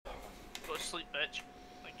sleep, bitch.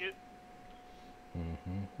 Thank you.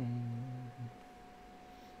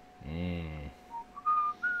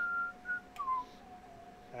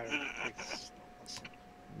 Please don't listen.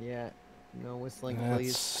 Yeah, no whistling, That's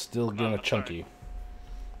please. still getting chunky.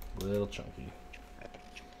 Little chunky.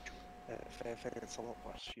 If it's a lot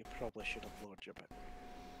worse, you probably should have lowered your bit.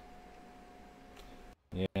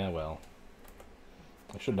 Yeah, well.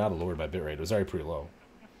 I should not have lowered my bitrate. It was already pretty low.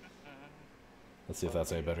 Let's see if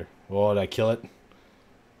that's any better. Oh, did I kill it?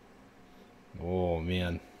 Oh,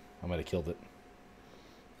 man. I might have killed it.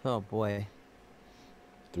 Oh, boy.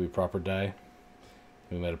 Did we proper die?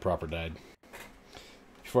 We might have proper died.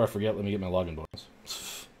 Before I forget, let me get my login bonus.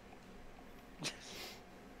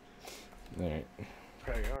 Alright.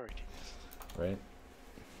 Priorities. Right?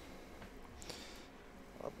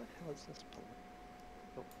 What the hell is this pull?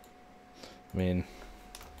 Oh. I mean...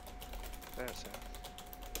 There's it.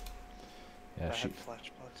 Yeah, I she... had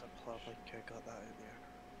flash plugs, I probably could have got that out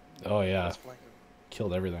there. Oh, yeah.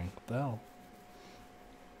 Killed everything. What the hell?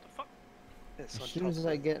 It's as soon as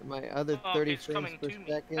I get my other 30 frames per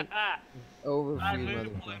second, over for you,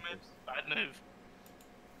 motherfuckers. Bad move.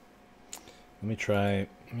 Let me try...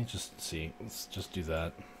 Let me just see. Let's just do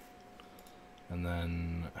that. And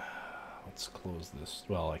then... Let's close this.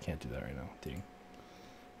 Well, I can't do that right now. Dang.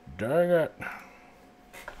 Dang it!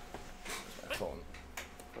 My phone.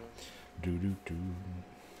 Do-do-do.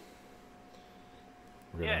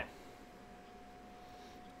 We're gonna... Yeah.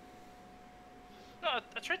 No,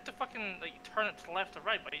 I tried to fucking like turn it to the left or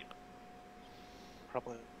right, but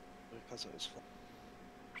probably because it was full.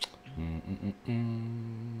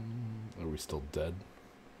 Are we still dead?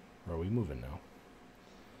 Or are we moving now?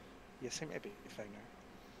 You seem to be fine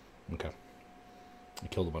now. Okay. I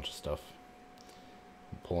killed a bunch of stuff.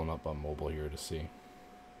 I'm pulling up on mobile here to see.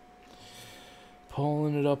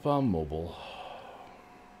 Pulling it up on mobile.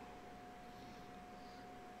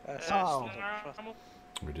 Oh.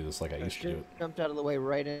 I'm gonna do this like I used to do it. Jumped out of the way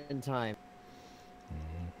right in time.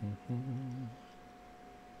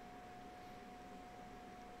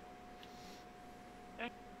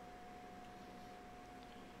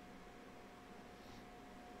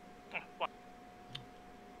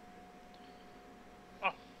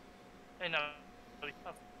 Oh, hey, no.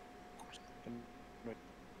 Of course.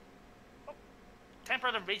 Oh,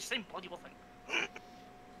 temper the rage, same bloody thing.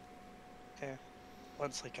 Yeah.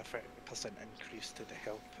 One's like a 30% increase to the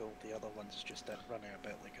health pool, the other one's just running a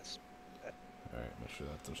bit like a... Alright, make sure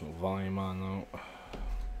that there's no volume on though.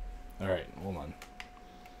 Alright, hold on.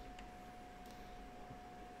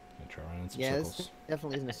 Try running some circles. This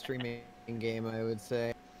definitely isn't a streaming game, I would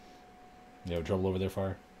say. You have trouble over there,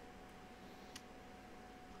 Fire?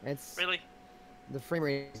 It's... Really? The frame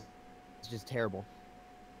rate is just terrible.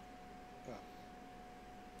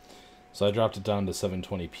 So I dropped it down to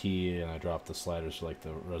 720p, and I dropped the sliders for like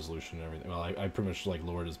the resolution and everything. Well, I pretty much like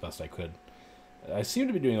lowered as best I could. I seem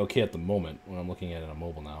to be doing okay at the moment when I'm looking at it on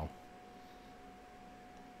mobile now.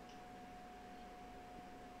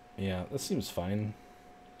 Yeah, that seems fine.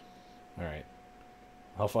 All right.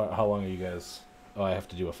 How long are you guys? Oh, I have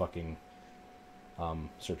to do a fucking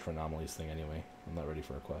search for anomalies thing anyway. I'm not ready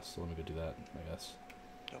for a quest, so let me go do that, I guess.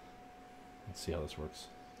 Yep. Let's see how this works.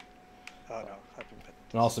 Oh no, I've been put.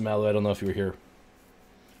 And also, Malu, I don't know if you were here.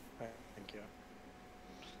 Thank you.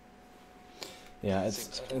 Yeah,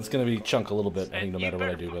 it's gonna be chunk a little bit, I think, no matter what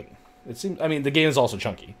I do, but it seems. I mean, the game is also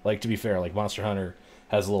chunky. Like, to be fair, like Monster Hunter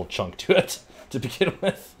has a little chunk to it to begin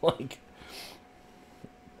with. Like,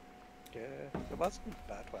 yeah, it wasn't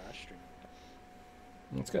bad when I streamed.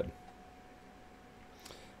 That's good.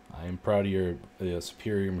 I am proud of your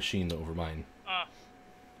superior machine over mine. I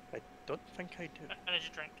don't think I do. Energy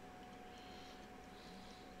drink.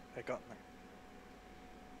 I got there.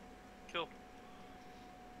 Cool.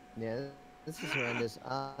 Yeah, this is horrendous.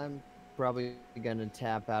 I'm probably gonna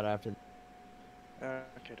tap out after. Okay,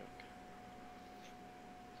 doke.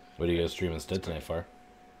 What are you guys streaming instead tonight, Far?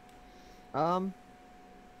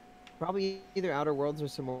 Probably either Outer Worlds or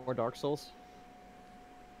some more Dark Souls.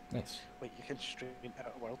 Nice. Wait, you can stream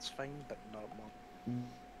Outer Worlds fine, but not more.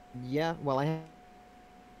 Yeah, well, I have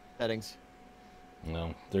settings.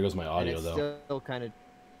 No, there goes my audio, and it's though. Still kind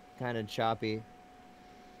of choppy.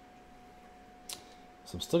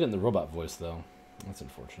 So I'm still getting the robot voice, though. That's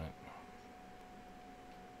unfortunate.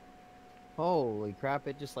 Holy crap!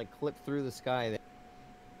 It just like clipped through the sky. There.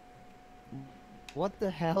 What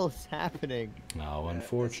the hell is happening? How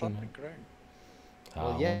unfortunate. How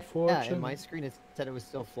well, yeah, unfortunate. yeah. In my screen, it said it was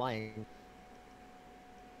still flying.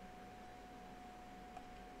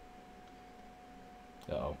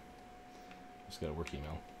 Uh-oh. Just got a work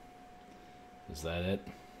email. Is that it?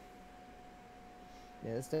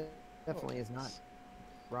 Yeah, this Definitely is not.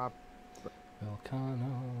 Rob.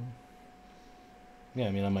 Volcano. Yeah,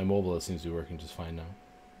 I mean on my mobile it seems to be working just fine now.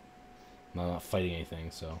 I'm not fighting anything,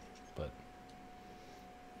 so, but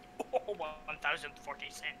Oh,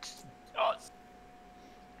 1046. Oh,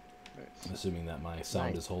 I'm assuming that my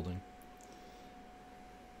sound Nice. is holding.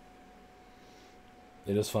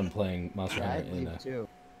 It is fun playing Monster Yeah, I Hunter in believe a... too.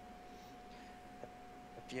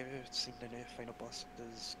 Have you ever seen the new Final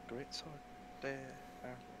Boss's Greatsword?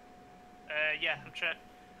 yeah, I'm trying.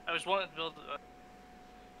 I was wanting to build.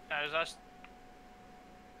 I was asked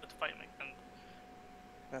to fight me, and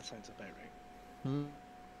That sounds about right. Hmm.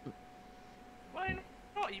 why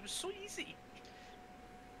not? He was so easy.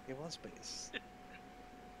 It was, but it's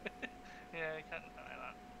Yeah, I can't deny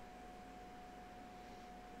that.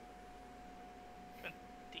 Been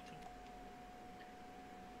decent.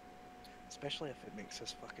 especially if it makes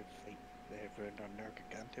us fucking fight everyone on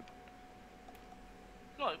Nargigante.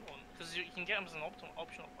 No, it won't, because you can get him as an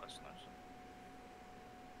optional quest now.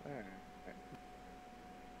 So. Alright.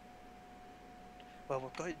 Well,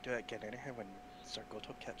 we've got to do it again anyhow when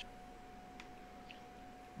Sargoto catch.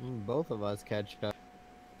 Both of us catch up.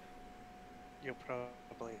 You'll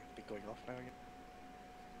probably be going off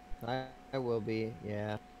now. I will be,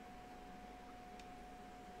 yeah.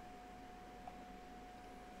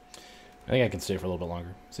 I think I can stay for a little bit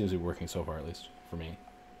longer. Seems to be working so far, at least for me.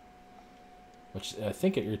 Which I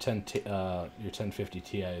think at your 1050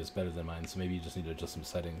 Ti is better than mine, so maybe you just need to adjust some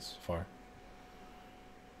settings far.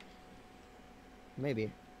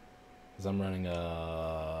 Maybe. Because I'm running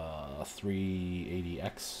a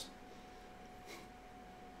 380X.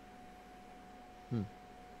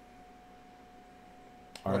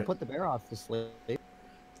 Well, R put the bear off to sleep.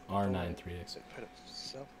 R9 3X. Put it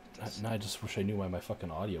self. Now I just wish I knew why my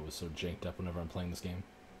fucking audio was so janked up whenever I'm playing this game.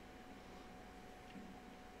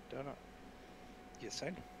 Don't know. You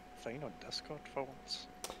sound fine on Discord for once.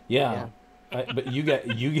 Yeah. But you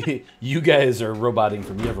guys are roboting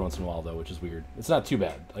for me every once in a while though, which is weird. It's not too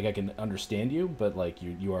bad. Like I can understand you, but like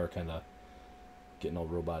you are kind of getting all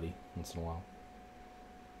robot-y once in a while.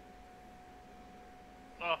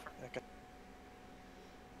 Oh, Okay.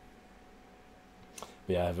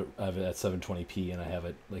 But yeah, I have it at 720p, and I have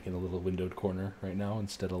it like in a little windowed corner right now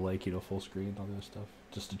instead of like full screen and all the other stuff,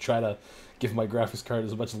 just to try to give my graphics card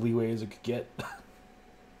as much leeway as it could get.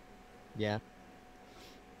 Yeah.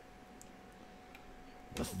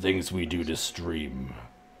 The things we do to stream.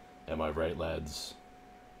 Am I right, lads?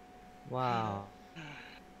 Wow.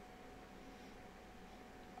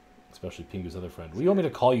 Especially Pingu's other friend. Will you want me to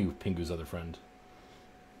call you Pingu's other friend?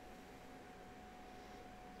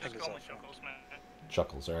 just Fingers call me off, Chuckles, man.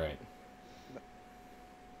 Chuckles, alright.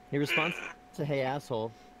 He responds to "Hey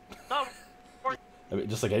asshole." No, I mean,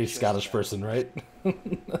 just like any Just Scottish that. person, right?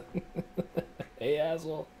 Hey,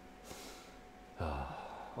 asshole.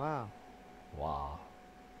 Wow. Wow.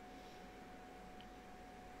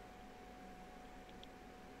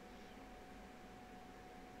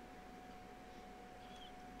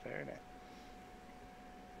 Fair enough.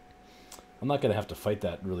 I'm not gonna have to fight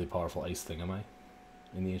that really powerful ice thing, am I?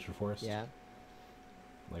 In the ancient forest? Yeah.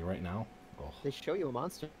 Like right now? Oh. They show you a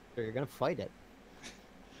monster, you're gonna fight it.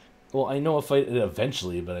 Well, I know I'll fight it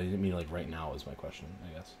eventually, but I didn't mean like right now is my question,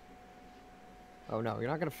 I guess. Oh no, you're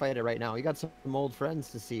not gonna fight it right now. You got some old friends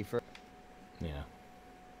to see first. Yeah.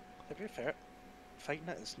 To be fair, fighting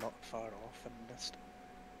it is not far off in this.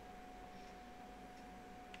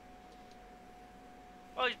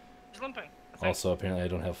 oh, he's limping. I think. Also, apparently I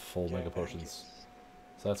don't have full Yeah, mega I think potions. it's-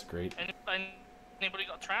 So that's great. Anybody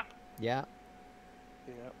got a trap? Yeah.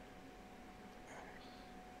 Yeah.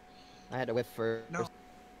 I had to whiff first. No.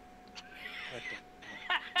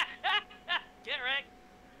 Get wrecked.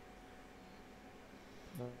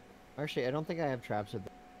 Actually, I don't think I have traps with.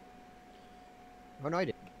 Oh no, I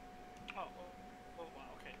did. Oh, wow,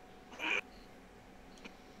 okay.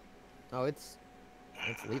 Oh, it's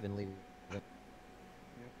leaving.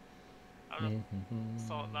 I would have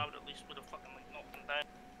thought that would at least would have fucking like knocked him down.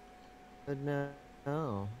 But no.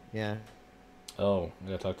 Oh, yeah. Oh,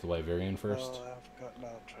 I gotta talk to the Wyverian first. Oh, I've got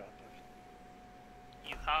another trap.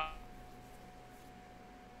 You have.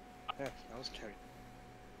 Yeah, I was carried.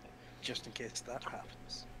 Just in case that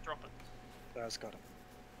happens. Drop it. That's got him.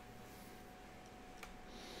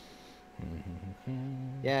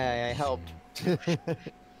 Yeah, I helped.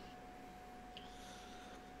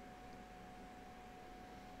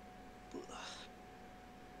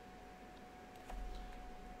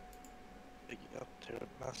 Big up to it,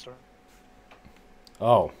 master.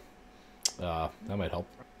 Oh. That might help.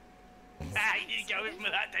 Ah, you didn't go with me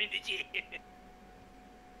that time, did you?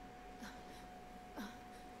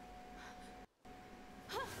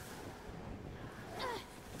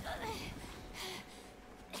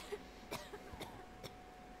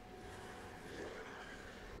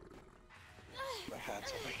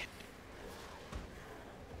 That's all I can.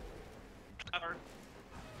 Clever.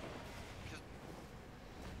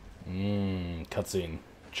 Cutscene.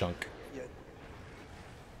 Chunk. Yeah.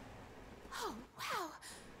 Oh, wow.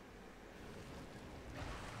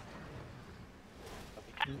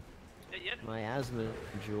 Yeah. My asthma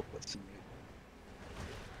jewel. What's new?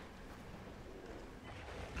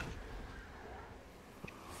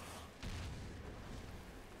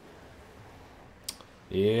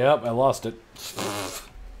 Yep, I lost it.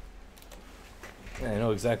 Yeah, I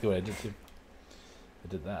know exactly what I did too. I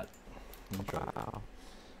did that. Let me try it. Wow.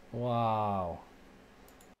 Wow.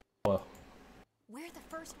 Well, We're the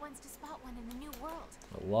first ones to spot one in the new world.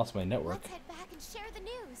 I lost my network. Let's head back and share the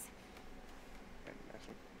news.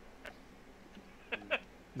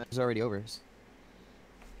 It's already over.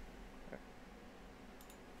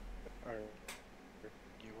 Or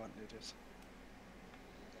you want to just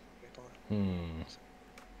wait on it?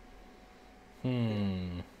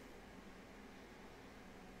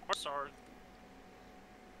 Sorry.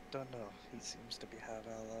 Don't know. He seems to be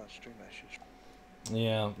having a lot of stream issues.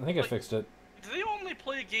 Yeah, I think I fixed it. Do they only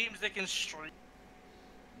play games they can stream?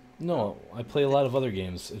 No, I play a lot of other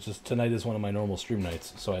games. It's just tonight is one of my normal stream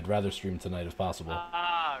nights, so I'd rather stream tonight if possible.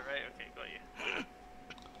 Ah, right. Okay, got you.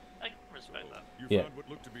 I can respect that. You Yeah. found what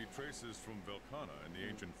looked to be traces from Velcana in the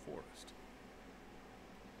ancient forest.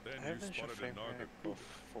 Then I you haven't spotted a frame rate Nargacuga,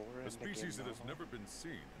 before in a the species game that has level. never been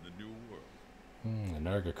seen in the New World. A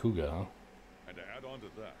Nargacuga, huh? And to add on to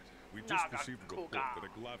that, we just received a report Nargacuga. that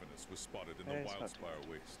a Glavenus was spotted in Yeah, the it's not too Wildspire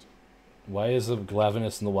Waste. Why is a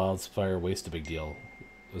Glavenus in the Wildspire Waste a big deal?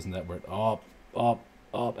 Isn't that word? Up. I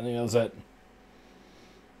think that was it.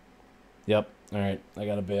 Yep. Alright, I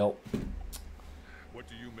gotta bail. What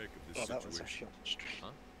do you make of Oh, this that was a situation? shield stream.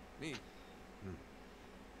 Huh? Me?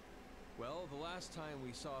 Well, the last time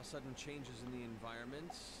we saw sudden changes in the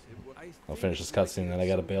environment, I'll finish this cutscene, then I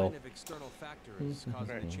gotta bail. Kind of external factor is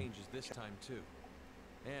causing the changes this time too,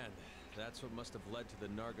 and that's what must have led to the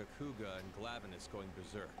Nargacuga and Glavenus going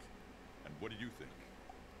berserk. And what do you think?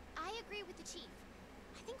 I agree with the chief.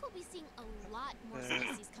 I think we'll be seeing a lot more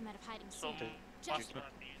species come out of hiding So, soon. must Just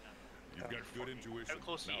not be that. You've got good intuition. How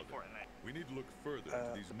close are Now you, then, Fortnite? we need to look further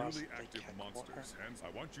into these the boss newly they active kick monsters. water. Hence, I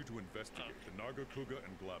want you to investigate the Nargacuga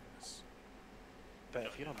and Glavenus. But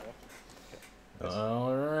if you don't know,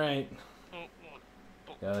 Alright. Oh,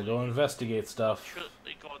 Gotta go investigate stuff.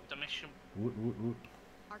 Surely got the mission. Woot, woot, woot.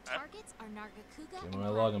 our targets are Nargacuga Give and me my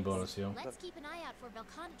login Glavenus. bonus, yo. Let's keep an eye out for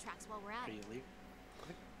Velcana tracks while we're at are it. you leave?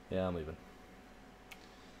 Yeah, I'm leaving.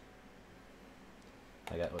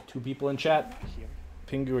 I got, what, 2 people in chat? Here.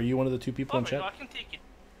 Pingu, are you one of the 2 people in Oh, I chat? can take it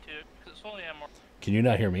too, because it's only a more. Can you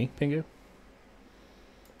not hear me, Pingu?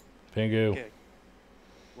 Pingu, Okay.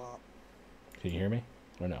 Well, can you hear me?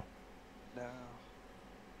 Or no? no.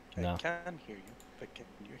 No. I can hear you, but can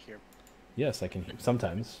you hear me? Yes, I can hear.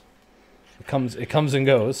 Sometimes. It comes and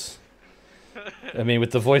goes. I mean,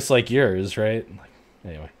 with the voice like yours, right?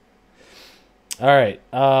 Anyway. Alright,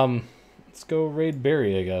 let's go raid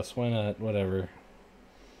Barry, I guess. Why not? Whatever.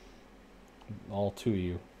 All 2 of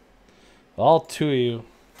you. All 2 of you.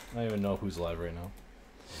 I don't even know who's alive right now.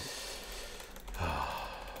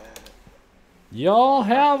 Y'all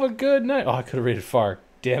have a good night. Oh, I could have raided far.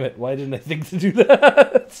 Damn it, why didn't I think to do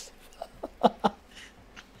that?